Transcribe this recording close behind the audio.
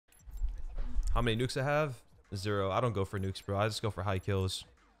How many nukes I have? 0. I don't go for nukes, bro. I just go for high kills.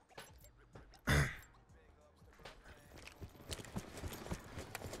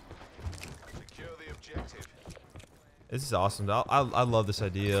 This is awesome. I love this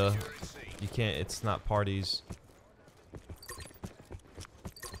idea. You can't. It's not parties.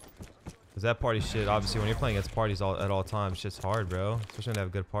 Cause that party shit. Obviously, when you're playing against parties at all times, shit's hard, bro. Especially when they have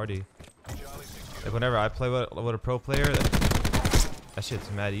a good party. Like whenever I play with a pro player, that shit's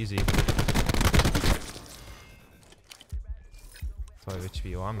mad easy. 5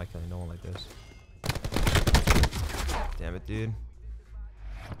 HP. Oh, I'm not killing no one like this. Damn it, dude.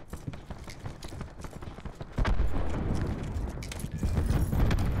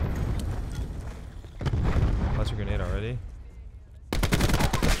 Clutch a grenade already.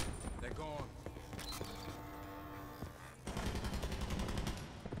 They're gone.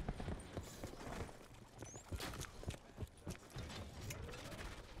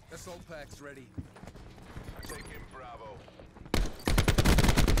 Assault pack's ready. Taking Bravo.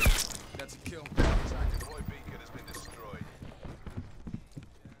 That's a kill. Deploy beacon has been destroyed.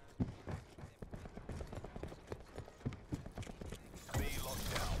 B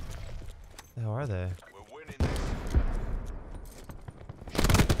locked down. The hell are they? We're winning this.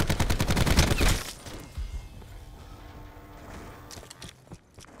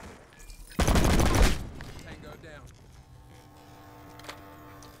 Tango down.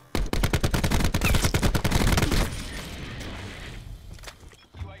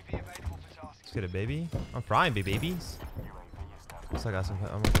 Let's get it, baby. I'm frying, babies. Looks like I got some.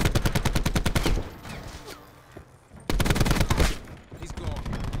 He's gone.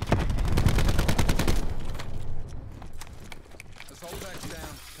 Assault pack's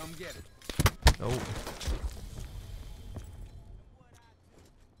down. Come get it. Oh.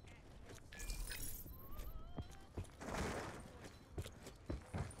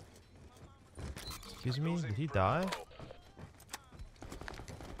 Excuse me, did he die?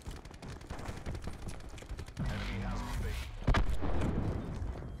 Enemy has B.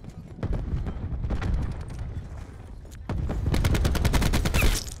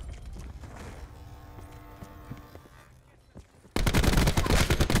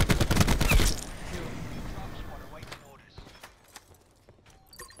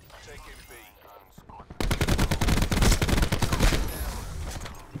 Taking B.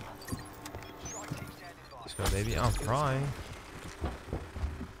 Let's go, baby. I'm frying.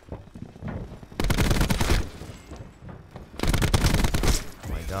 Oh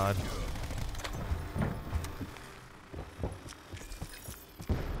my god.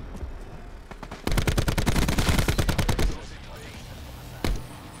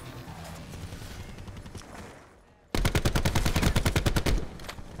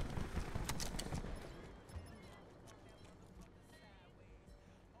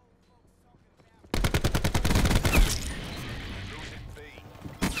 Losing B.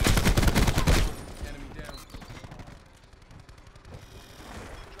 Enemy down.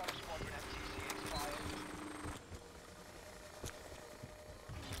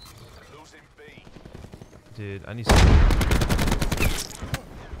 Losing B. Dude, I need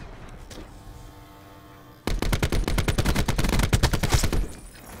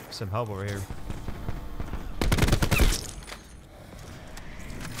some help over here.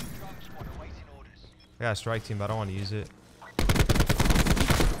 I got a strike team, but I don't want to use it.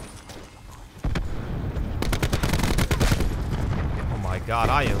 Oh my god,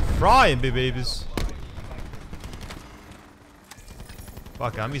 I am frying, babies.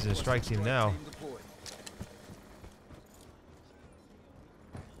 Fuck, I'm using a strike team now. Team deployed.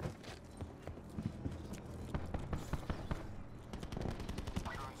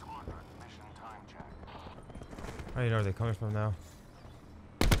 I don't even know where they're coming from now.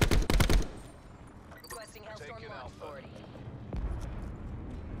 Requesting Hellstorm Taking launch Alpha. authority.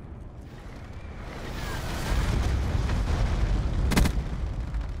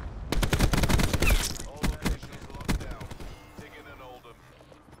 All locations locked down. Digging and Oldham.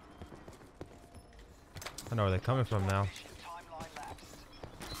 I know where they're coming from now.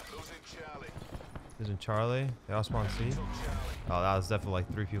 Losing Charlie. Isn't Charlie? They all spawn C? Took Charlie. Oh, that was definitely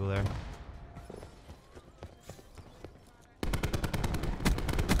like 3 people there.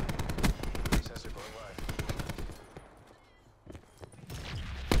 Accessible away.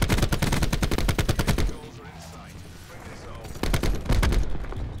 Goals are in sight. Bring this home.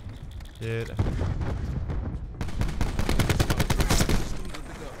 Dude. Systems good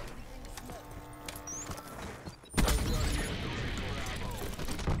to go.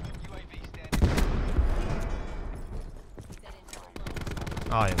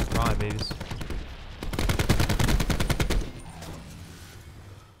 Oh, yeah, frying, babies.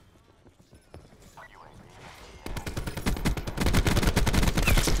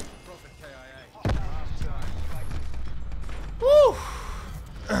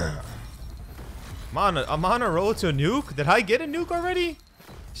 I'm on a roll to a nuke. Did I get a nuke already?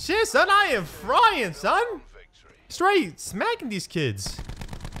 Shit, son, I am frying, son. Victory. Straight smacking these kids.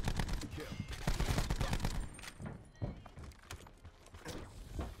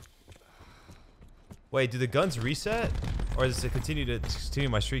 Wait, do the guns reset? Or does it continue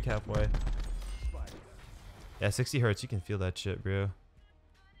my streak halfway? Yeah, 60 hertz. You can feel that shit, bro.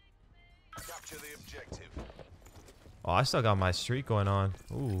 Capture the objective. Oh, I still got my streak going on.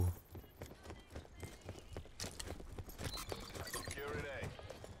 Ooh. Securing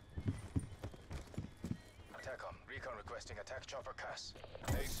A. TACOM, recon requesting attack chopper CAS.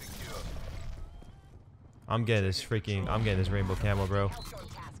 A secure. I'm getting this rainbow camo, bro. Hellstorm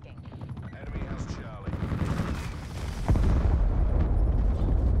tasking. Enemy has Charlie.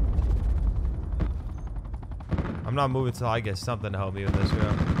 I'm not moving till I get something to help me with this, bro.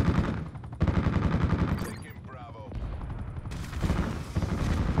 Taking Bravo.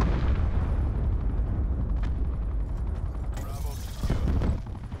 Bravo secure.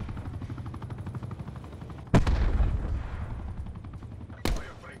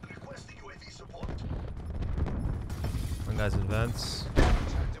 Firebreak requesting UAV support. One guy's in vents.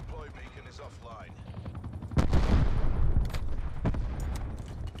 Attack deploy beacon is offline.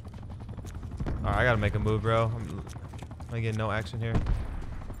 Alright, I gotta make a move, bro. I'm getting no action here.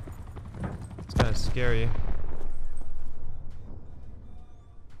 It's kind of scary.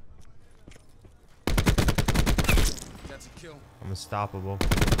 That's a kill. I'm unstoppable.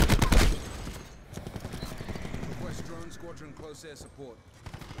 Request drone squadron close air support.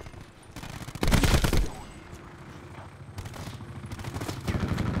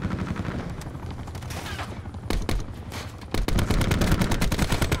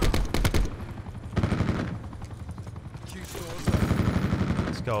 Q stores up.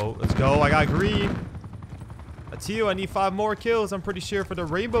 Let's go. Let's go. I got green. Atio, I need 5 more kills, I'm pretty sure, for the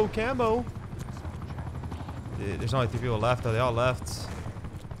rainbow camo. Dude, there's only 3 people left, though. They all left.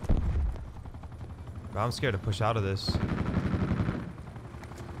 Bro, I'm scared to push out of this.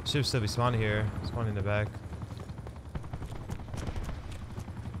 Should still be spawning here. Spawning in the back.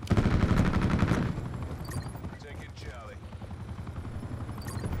 Taking Charlie.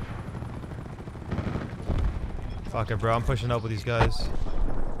 Fuck it, bro. I'm pushing up with these guys.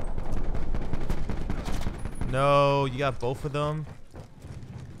 No, you got both of them.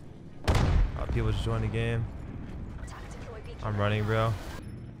 People just joined the game. I'm running, bro.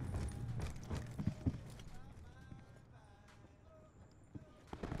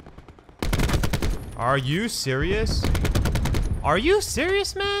 Are you serious? Are you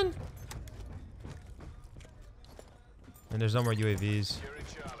serious, man? And there's no more UAVs. Securing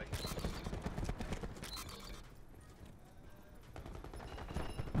Charlie.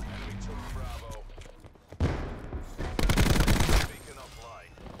 Enemy took Bravo. Beacon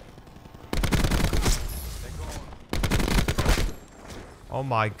offline. They're gone. Oh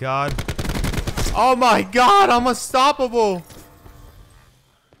my god. Oh my god, I'm unstoppable.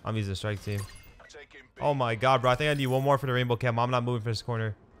 I'm using the strike team. Taking B. Oh my god, bro. I think I need one more for the rainbow cam. I'm not moving for this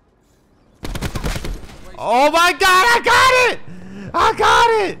corner. Oh my god, I got it! I got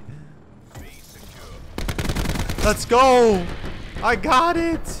it! B secure. Let's go! I got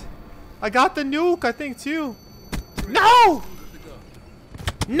it! I got the nuke, I think, too. No! Good to go.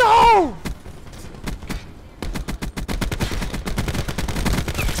 No!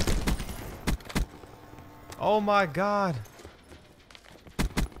 Oh my god.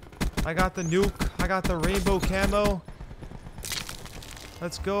 I got the nuke. I got the rainbow camo.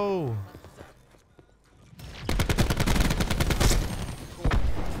 Let's go.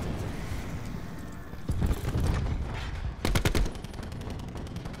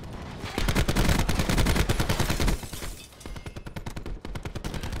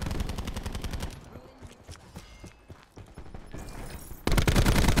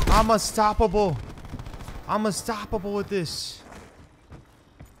 I'm unstoppable. I'm unstoppable with this.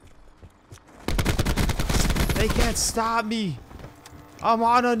 They can't stop me. I'm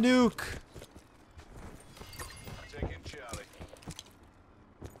on a nuke. Taking Charlie.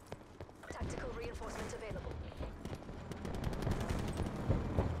 Tactical reinforcements available.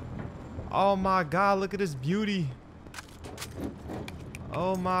 Oh my god, look at this beauty.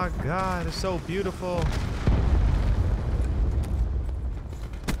 Oh my god, it's so beautiful.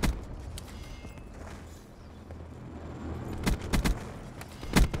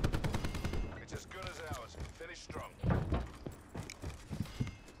 It's as good as ours. Finish strong.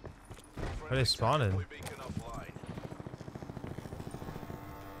 Are they spawning? Friendly beacon offline.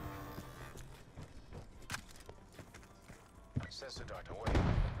 Sensor dart away.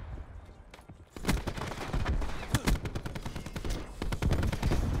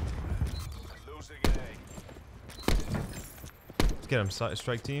 Losing A. get him.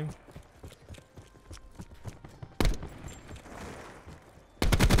 Strike team.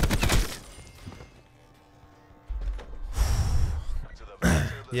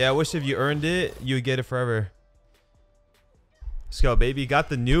 Yeah, I wish if you earned it, you would get it forever. Let's go, baby. Got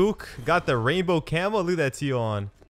the nuke. Got the rainbow camo. Look at that T on.